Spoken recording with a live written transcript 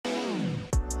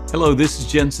Hello, this is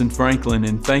Jensen Franklin,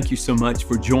 and thank you so much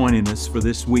for joining us for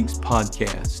this week's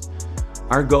podcast.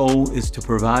 Our goal is to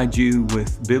provide you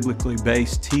with biblically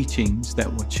based teachings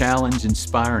that will challenge,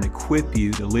 inspire, and equip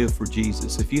you to live for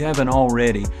Jesus. If you haven't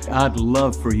already, I'd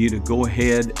love for you to go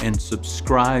ahead and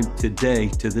subscribe today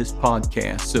to this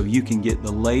podcast so you can get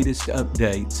the latest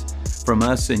updates from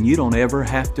us and you don't ever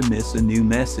have to miss a new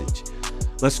message.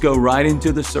 Let's go right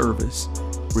into the service.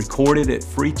 Recorded at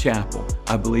Free Chapel.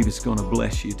 I believe it's going to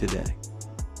bless you today.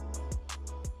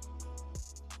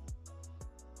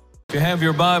 If you have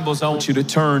your Bibles, I want you to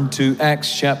turn to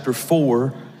Acts chapter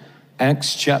 4.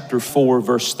 Acts chapter 4,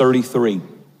 verse 33.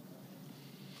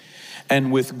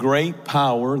 And with great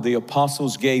power, the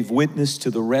apostles gave witness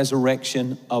to the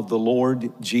resurrection of the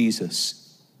Lord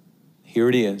Jesus. Here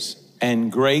it is. And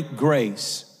great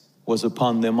grace was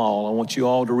upon them all. I want you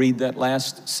all to read that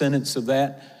last sentence of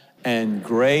that. And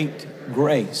great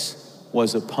grace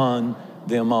was upon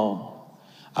them all.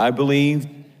 I believe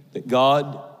that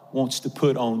God wants to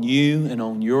put on you and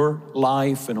on your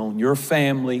life and on your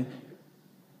family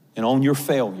and on your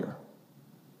failure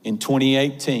in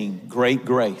 2018, great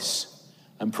grace.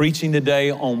 I'm preaching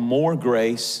today on more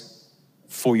grace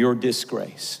for your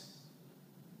disgrace.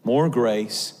 More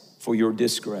grace for your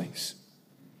disgrace.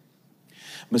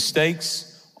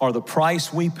 Mistakes are the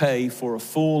price we pay for a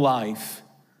full life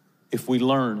if we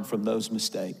learn from those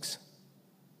mistakes.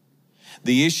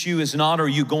 The issue is not, are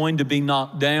you going to be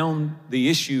knocked down? The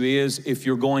issue is if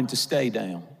you're going to stay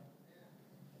down.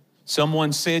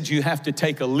 Someone said you have to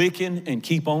take a licking and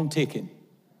keep on ticking.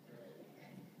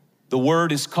 The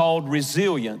word is called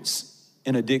resilience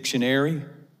in a dictionary.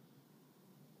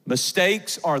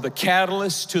 Mistakes are the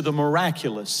catalyst to the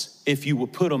miraculous if you will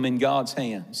put them in God's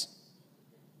hands.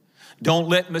 Don't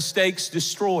let mistakes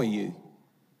destroy you.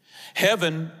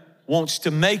 Heaven wants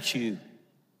to make you.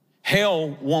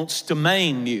 Hell wants to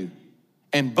maim you.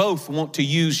 And both want to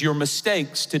use your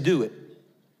mistakes to do it.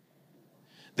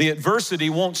 The adversity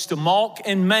wants to mock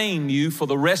and maim you for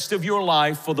the rest of your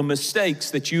life for the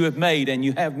mistakes that you have made, and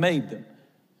you have made them.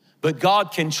 But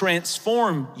God can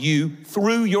transform you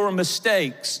through your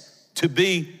mistakes to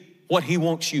be what He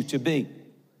wants you to be.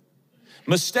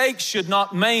 Mistakes should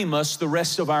not maim us the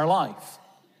rest of our life.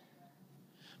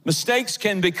 Mistakes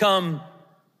can become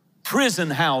prison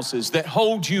houses that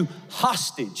hold you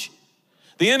hostage.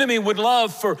 The enemy would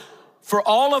love for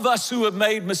all of us who have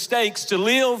made mistakes to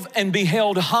live and be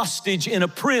held hostage in a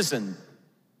prison,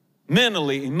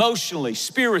 mentally, emotionally,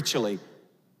 spiritually,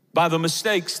 by the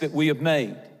mistakes that we have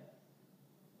made.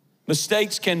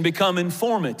 Mistakes can become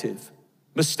informative.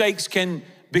 Mistakes can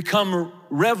become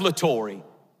revelatory.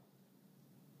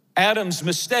 Adam's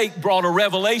mistake brought a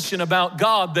revelation about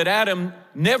God that Adam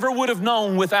never would have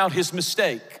known without his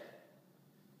mistake.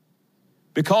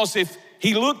 Because if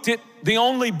he looked at the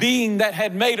only being that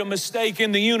had made a mistake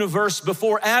in the universe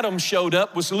before Adam showed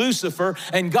up was Lucifer,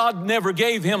 and God never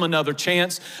gave him another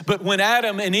chance. But when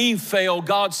Adam and Eve fell,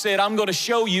 God said, I'm going to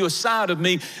show you a side of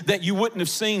me that you wouldn't have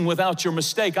seen without your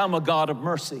mistake. I'm a God of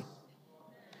mercy.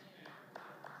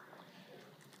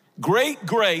 Great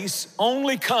grace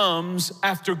only comes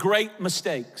after great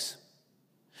mistakes.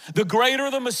 The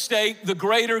greater the mistake, the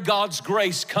greater God's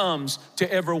grace comes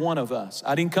to every one of us.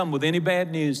 I didn't come with any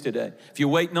bad news today. If you're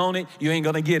waiting on it, you ain't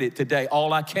gonna get it today.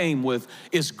 All I came with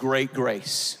is great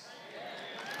grace.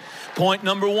 Point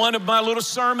number one of my little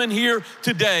sermon here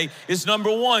today is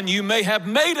number one, you may have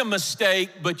made a mistake,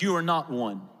 but you are not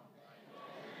one.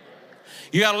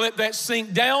 You got to let that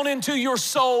sink down into your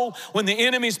soul when the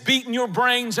enemy's beating your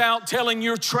brains out, telling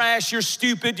you're trash, you're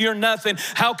stupid, you're nothing.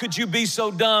 How could you be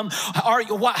so dumb?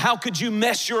 How could you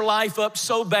mess your life up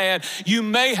so bad? You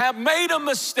may have made a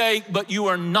mistake, but you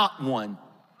are not one.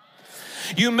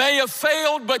 You may have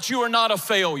failed, but you are not a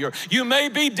failure. You may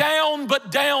be down,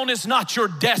 but down is not your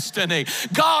destiny.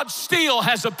 God still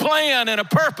has a plan and a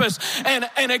purpose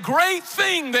and a great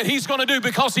thing that He's going to do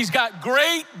because He's got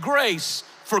great grace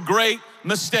for great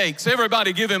mistakes.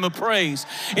 Everybody give Him a praise.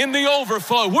 In the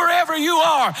overflow, wherever you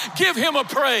are, give Him a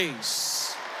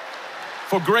praise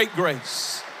for great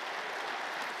grace.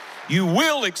 You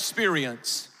will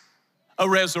experience a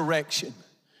resurrection.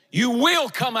 You will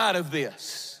come out of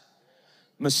this.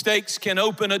 Mistakes can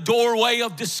open a doorway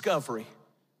of discovery,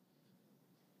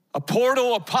 a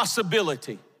portal of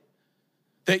possibility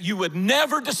that you would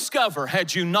never discover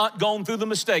had you not gone through the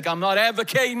mistake. I'm not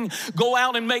advocating go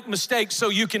out and make mistakes so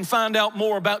you can find out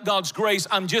more about God's grace.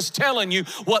 I'm just telling you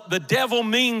what the devil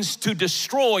means to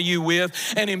destroy you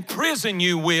with and imprison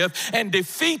you with and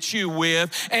defeat you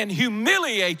with and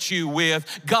humiliate you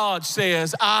with. God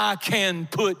says, I can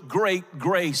put great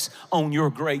grace on your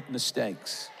great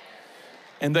mistakes.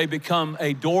 and they become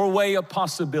a doorway of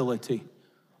possibility,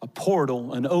 a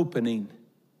portal, an opening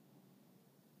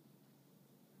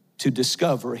to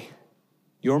discovery.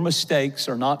 Your mistakes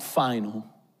are not final.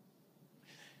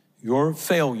 Your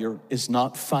failure is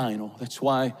not final. That's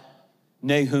why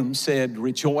Nahum said,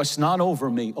 rejoice not over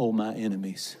me, O my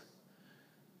enemies.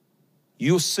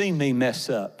 You'll see me mess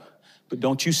up, but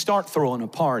don't you start throwing a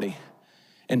party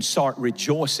and start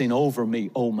rejoicing over me,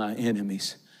 O my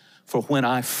enemies. For when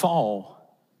I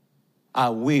fall, I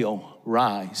will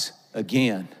rise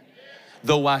again.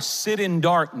 Though I sit in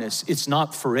darkness, it's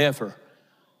not forever.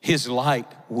 His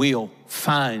light will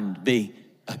find me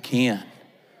again.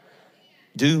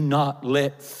 Do not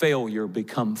let failure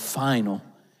become final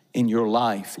in your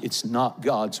life. It's not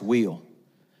God's will.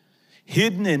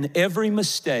 Hidden in every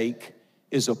mistake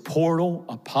is a portal,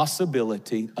 a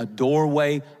possibility, a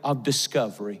doorway of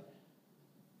discovery.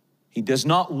 He does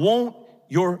not want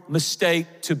your mistake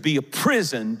to be a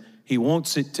prison. He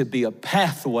wants it to be a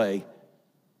pathway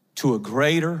to a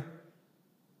greater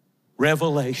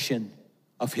revelation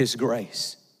of His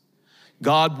grace.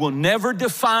 God will never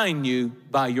define you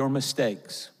by your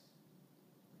mistakes.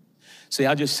 See,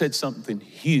 I just said something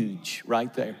huge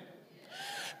right there.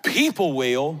 People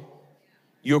will,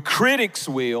 your critics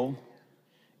will,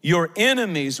 your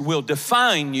enemies will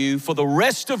define you for the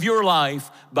rest of your life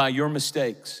by your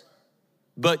mistakes.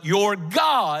 But your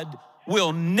God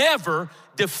will never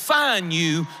define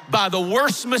you by the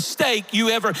worst mistake you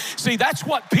ever. See, that's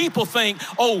what people think,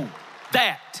 oh,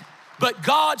 that. But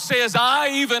God says, I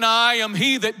am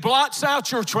He that blots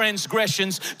out your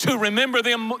transgressions to remember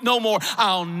them no more.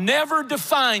 I'll never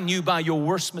define you by your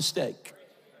worst mistake.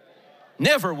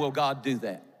 Never will God do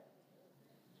that.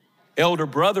 Elder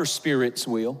brother spirits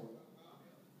will.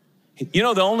 You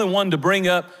know, the only one to bring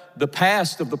up the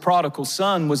past of the prodigal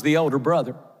son was the elder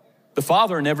brother. The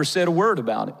father never said a word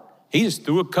about it. He just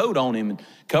threw a coat on him and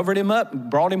covered him up and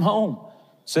brought him home.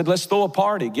 Said, let's throw a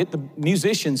party, get the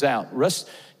musicians out,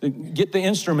 get the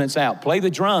instruments out, play the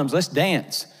drums, let's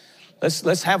dance.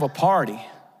 Let's have a party.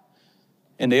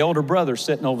 And the elder brother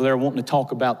sitting over there wanting to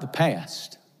talk about the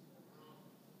past.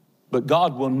 But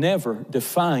God will never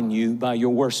define you by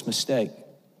your worst mistake.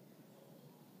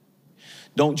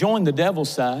 Don't join the devil's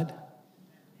side.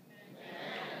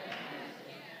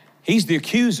 He's the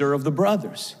accuser of the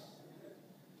brothers.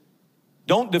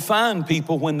 Don't define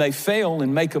people when they fail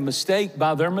and make a mistake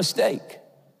by their mistake.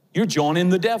 You're joining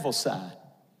the devil's side.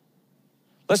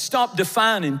 Let's stop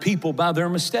defining people by their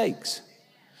mistakes.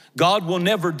 God will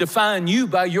never define you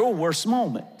by your worst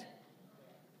moment.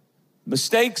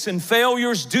 Mistakes and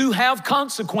failures do have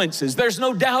consequences. There's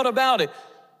no doubt about it.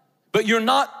 But they're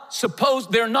not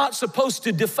supposed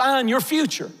to define your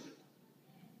future.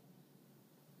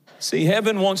 See,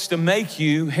 heaven wants to make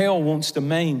you, hell wants to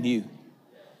maim you.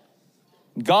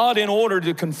 God, in order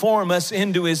to conform us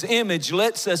into His image,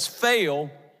 lets us fail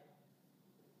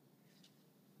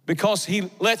because He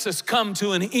lets us come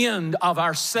to an end of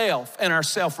ourself and our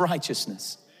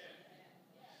self-righteousness.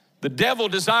 The devil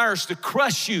desires to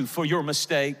crush you for your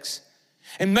mistakes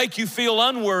and make you feel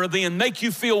unworthy and make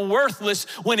you feel worthless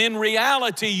when in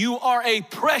reality you are a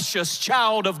precious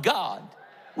child of God.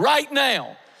 Right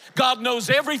now, God knows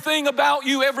everything about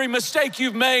you, every mistake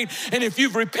you've made, and if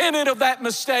you've repented of that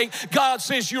mistake, God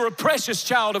says you're a precious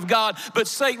child of God, but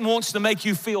Satan wants to make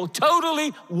you feel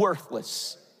totally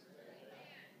worthless.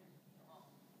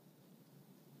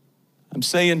 I'm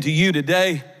saying to you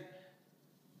today,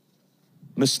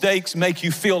 mistakes make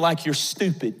you feel like you're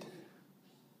stupid.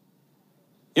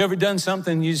 You ever done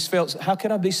something you just felt, how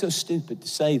could I be so stupid to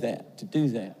say that, to do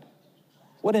that?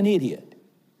 What an idiot.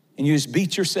 And you just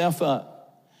beat yourself up.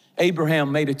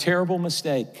 Abraham made a terrible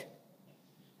mistake,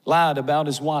 lied about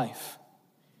his wife.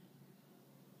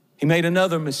 He made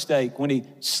another mistake when he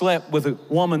slept with a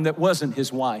woman that wasn't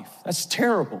his wife. That's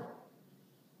terrible.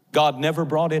 God never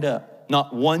brought it up,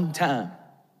 not one time.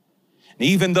 And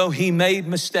even though he made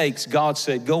mistakes, God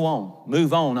said, go on,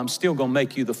 move on. I'm still gonna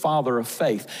make you the father of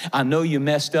faith. I know you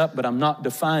messed up, but I'm not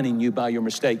defining you by your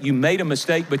mistake. You made a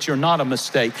mistake, but you're not a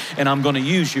mistake, and I'm gonna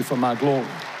use you for my glory.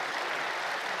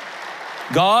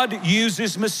 God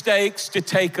uses mistakes to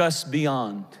take us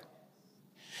beyond.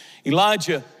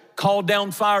 Elijah called down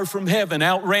fire from heaven,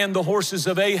 outran the horses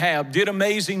of Ahab, did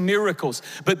amazing miracles.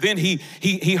 But then he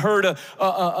heard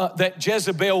that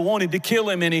Jezebel wanted to kill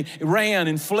him, and he ran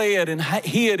and fled and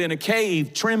hid in a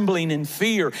cave, trembling in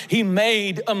fear. He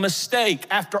made a mistake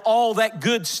after all that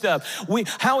good stuff.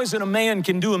 How is it a man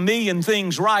can do a million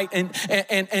things right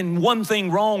and one thing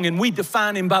wrong, and we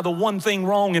define him by the one thing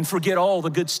wrong and forget all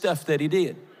the good stuff that he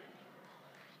did?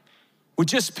 We're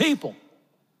just people.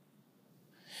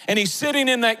 And he's sitting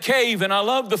in that cave, and I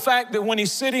love the fact that when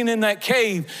he's sitting in that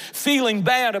cave, feeling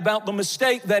bad about the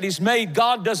mistake that he's made,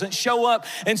 God doesn't show up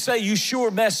and say, you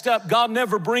sure messed up. God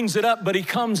never brings it up, but he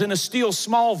comes in a still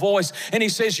small voice, and he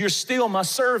says, you're still my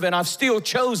servant. I've still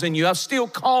chosen you. I've still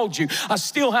called you. I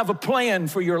still have a plan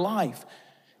for your life.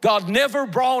 God never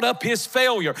brought up his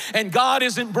failure, and God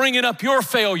isn't bringing up your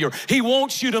failure. He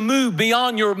wants you to move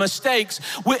beyond your mistakes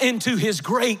into his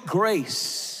great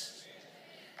grace.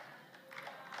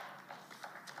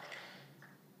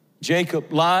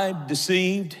 Jacob lied,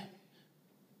 deceived.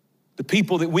 The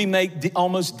people that we make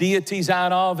almost deities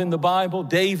out of in the Bible,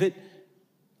 David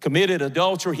committed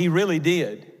adultery. He really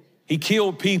did. He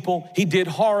killed people. He did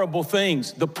horrible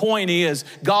things. The point is,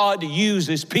 God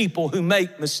uses people who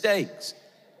make mistakes.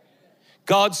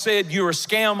 God said, you're a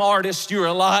scam artist, you're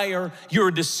a liar, you're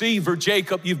a deceiver,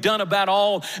 Jacob. You've done about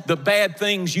all the bad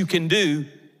things you can do.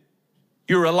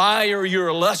 You're a liar, you're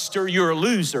a luster, you're a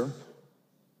loser.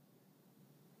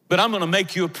 But I'm gonna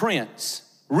make you a prince,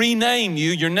 rename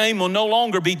you. Your name will no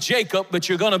longer be Jacob, but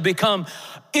you're gonna become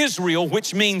Israel,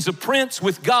 which means a prince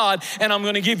with God, and I'm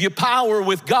gonna give you power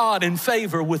with God and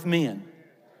favor with men.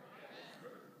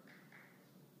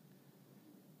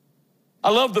 I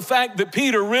love the fact that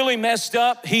Peter really messed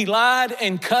up. He lied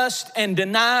and cussed and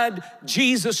denied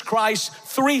Jesus Christ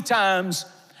 3 times.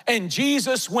 And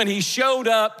Jesus, when he showed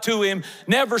up to him,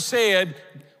 never said,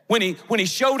 when he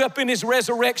showed up in his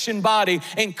resurrection body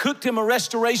and cooked him a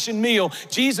restoration meal,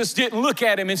 Jesus didn't look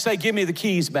at him and say, give me the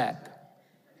keys back.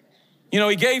 You know,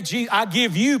 I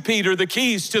give you, Peter, the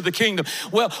keys to the kingdom.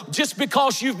 Well, just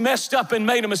because you've messed up and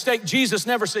made a mistake, Jesus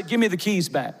never said, give me the keys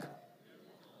back.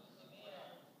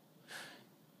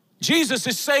 Jesus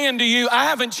is saying to you, I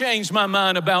haven't changed my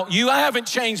mind about you. I haven't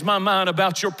changed my mind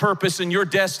about your purpose and your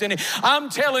destiny. I'm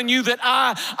telling you that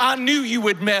I knew you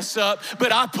would mess up,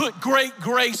 but I put great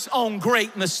grace on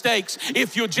great mistakes.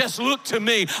 If you'll just look to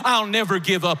me, I'll never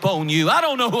give up on you. I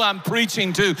don't know who I'm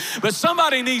preaching to, but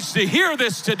somebody needs to hear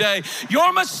this today.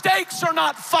 Your mistakes are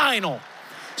not final.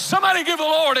 Somebody give the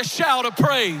Lord a shout of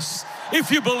praise if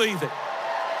you believe it.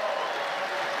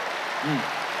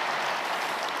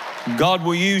 God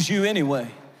will use you anyway.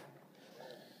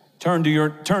 Turn to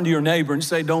your neighbor and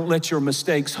say, don't let your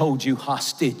mistakes hold you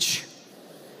hostage.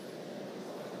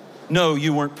 No,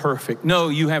 you weren't perfect. No,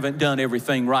 you haven't done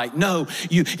everything right. No,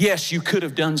 yes, you could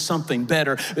have done something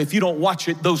better. If you don't watch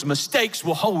it, those mistakes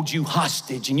will hold you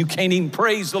hostage, and you can't even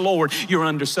praise the Lord. You're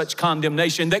under such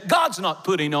condemnation that God's not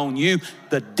putting on you,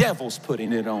 the devil's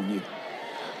putting it on you.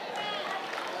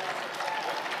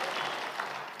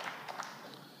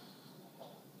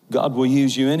 God will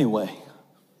use you anyway.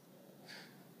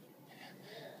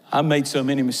 I made so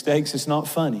many mistakes, it's not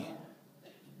funny.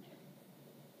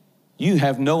 You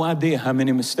have no idea how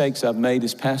many mistakes I've made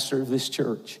as pastor of this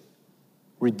church.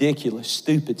 Ridiculous,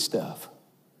 stupid stuff.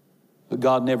 But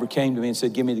God never came to me and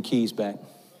said, give me the keys back.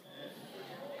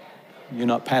 You're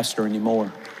not pastor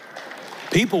anymore.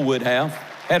 People would have.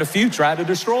 Had a few try to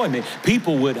destroy me.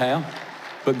 People would have.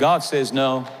 But God says,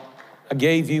 no, I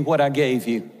gave you what I gave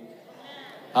you.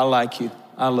 I like you.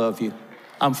 I love you.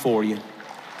 I'm for you.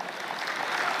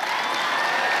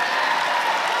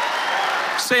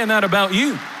 Saying that about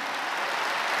you.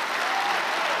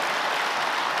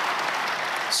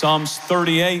 Psalms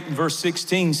 38 verse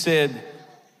 16 said,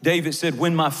 David said,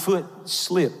 when my foot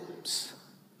slips.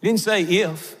 He didn't say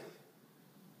if.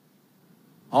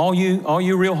 All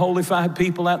you real holified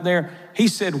people out there, he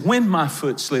said, when my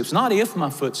foot slips, not if my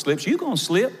foot slips. You're gonna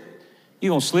slip.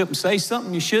 You're gonna slip and say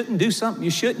something you shouldn't, do something you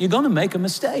shouldn't. You're gonna make a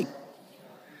mistake.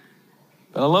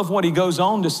 But I love what he goes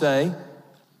on to say.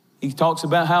 He talks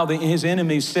about how his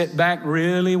enemies sat back,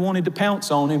 really wanted to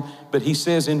pounce on him. But he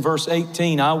says in verse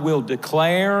 18, I will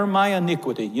declare my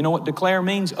iniquity. You know what declare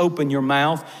means? Open your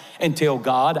mouth and tell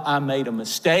God, I made a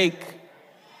mistake.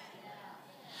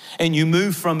 And you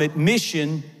move from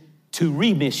admission to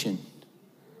remission.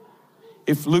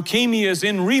 If leukemia is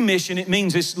in remission, it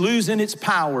means it's losing its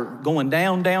power, going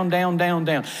down, down, down, down,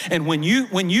 down. And when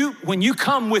you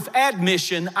come with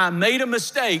admission, I made a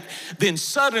mistake, then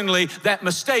suddenly that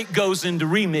mistake goes into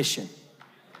remission.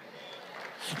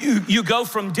 You go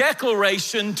from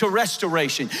declaration to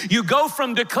restoration. You go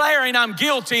from declaring I'm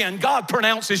guilty and God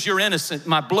pronounces you're innocent.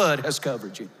 My blood has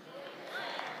covered you.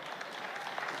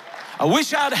 I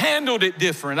wish I'd handled it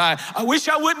different. I wish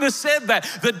I wouldn't have said that.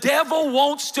 The devil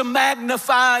wants to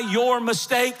magnify your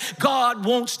mistake. God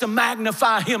wants to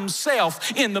magnify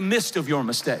himself in the midst of your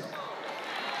mistake.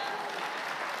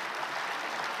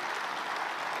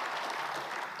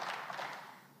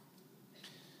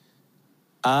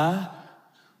 I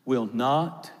will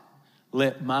not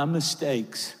let my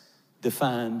mistakes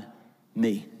define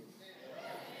me.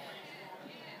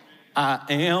 I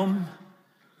am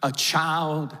a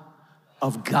child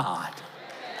of God.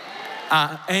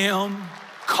 I am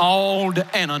called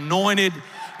and anointed,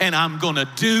 and I'm gonna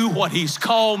do what He's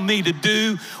called me to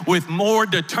do with more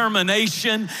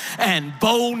determination and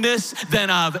boldness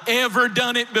than I've ever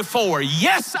done it before.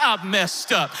 Yes, I've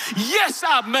messed up. Yes,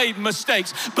 I've made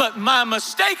mistakes, but my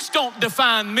mistakes don't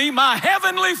define me. My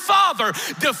Heavenly Father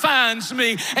defines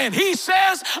me, and He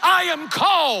says, I am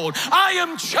called, I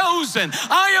am chosen,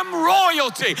 I am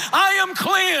royalty, I am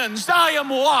cleansed, I am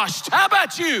washed. How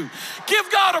about you?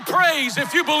 Give God a praise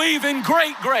if you believe in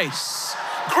great grace.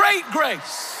 Great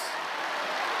grace.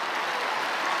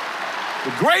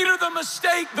 The greater the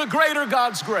mistake, the greater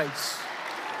God's grace.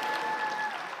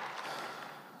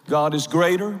 God is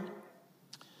greater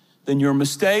than your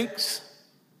mistakes.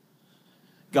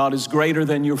 God is greater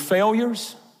than your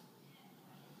failures.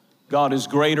 God is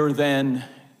greater than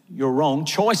your wrong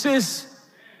choices.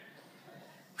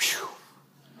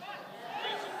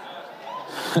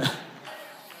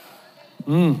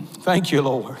 Thank you,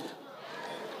 Lord.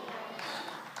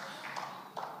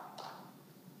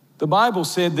 The Bible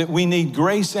said that we need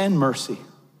grace and mercy.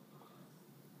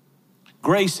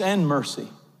 Grace and mercy.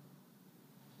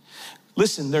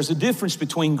 Listen, there's a difference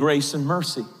between grace and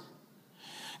mercy.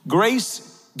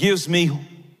 Grace gives me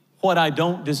what I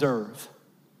don't deserve.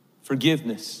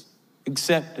 Forgiveness,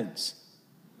 acceptance,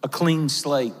 a clean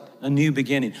slate, a new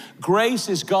beginning. Grace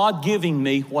is God giving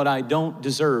me what I don't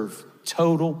deserve.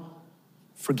 Total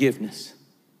forgiveness.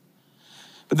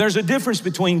 But there's a difference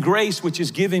between grace, which is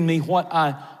giving me what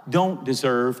I don't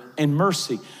deserve, and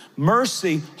mercy.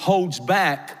 Mercy holds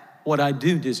back what I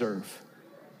do deserve.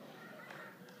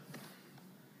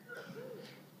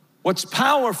 What's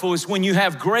powerful is when you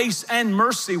have grace and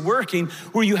mercy working,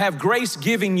 where you have grace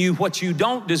giving you what you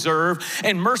don't deserve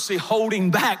and mercy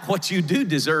holding back what you do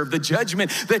deserve. The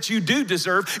judgment that you do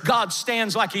deserve, God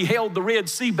stands like He held the Red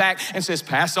Sea back and says,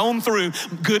 pass on through.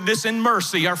 Goodness and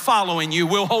mercy are following you.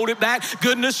 We'll hold it back.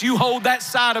 Goodness, you hold that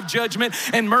side of judgment,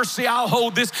 and mercy, I'll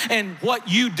hold this. And what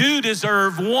you do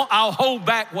deserve, I'll hold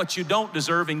back what you don't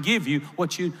deserve and give you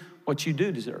what you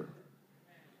do deserve,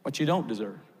 what you don't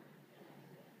deserve.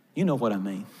 You know what I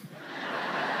mean.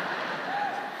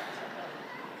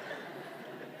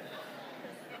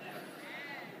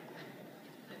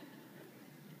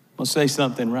 I'll say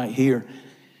something right here.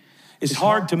 It's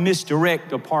hard to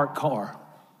misdirect a parked car.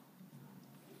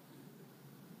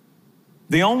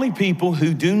 The only people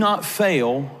who do not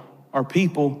fail are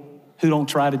people who don't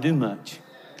try to do much.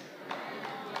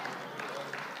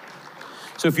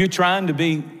 So if you're trying to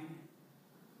be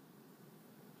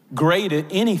great at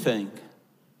anything,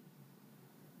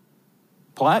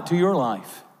 apply it to your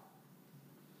life.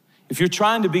 If you're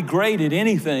trying to be great at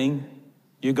anything,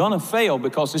 you're gonna fail,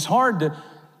 because it's hard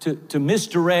to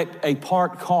misdirect a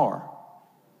parked car.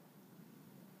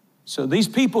 So these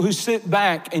people who sit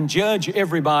back and judge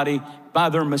everybody by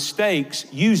their mistakes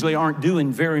usually aren't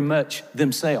doing very much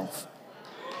themselves.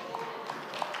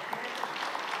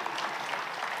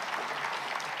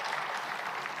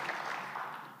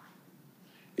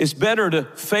 It's better to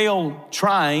fail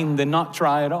trying than not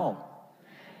try at all.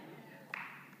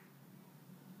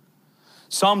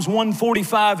 Psalms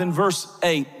 145 and verse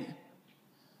 8.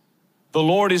 The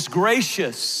Lord is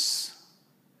gracious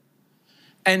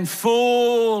and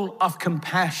full of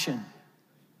compassion.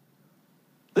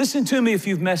 Listen to me if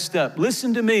you've messed up.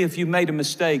 Listen to me if you've made a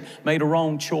mistake, made a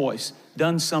wrong choice,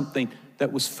 done something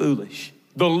that was foolish.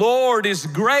 The Lord is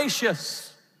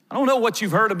gracious. I don't know what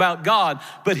you've heard about God,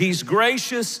 but He's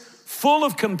gracious, full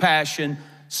of compassion,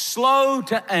 slow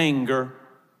to anger,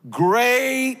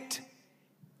 great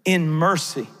in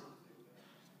mercy.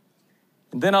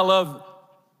 And then I love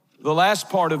the last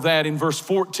part of that in verse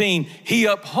 14. He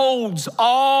upholds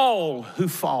all who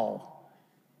fall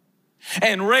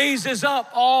and raises up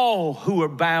all who are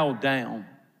bowed down.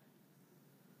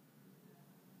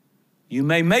 You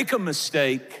may make a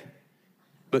mistake,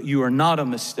 but you are not a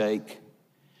mistake.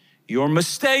 Your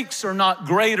mistakes are not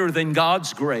greater than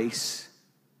God's grace.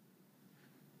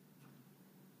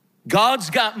 God's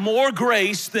got more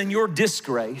grace than your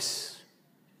disgrace.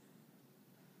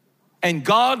 And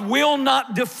God will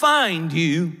not define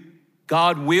you.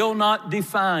 God will not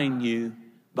define you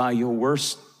by your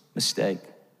worst mistake.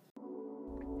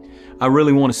 I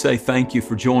really want to say thank you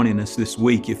for joining us this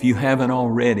week. If you haven't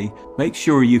already, make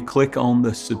sure you click on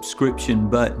the subscription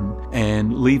button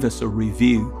and leave us a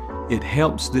review. It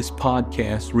helps this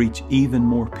podcast reach even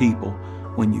more people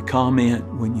when you comment,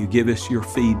 when you give us your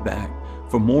feedback.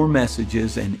 For more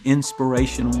messages and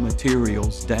inspirational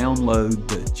materials, download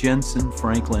the Jentezen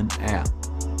Franklin app.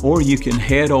 or you can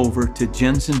head over to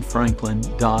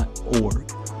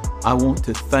jensenfranklin.org. I want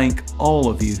to thank all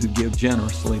of you who give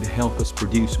generously to help us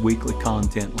produce weekly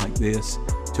content like this,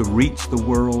 to reach the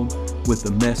world with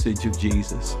the message of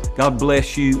Jesus. God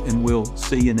bless you, and we'll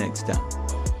see you next time.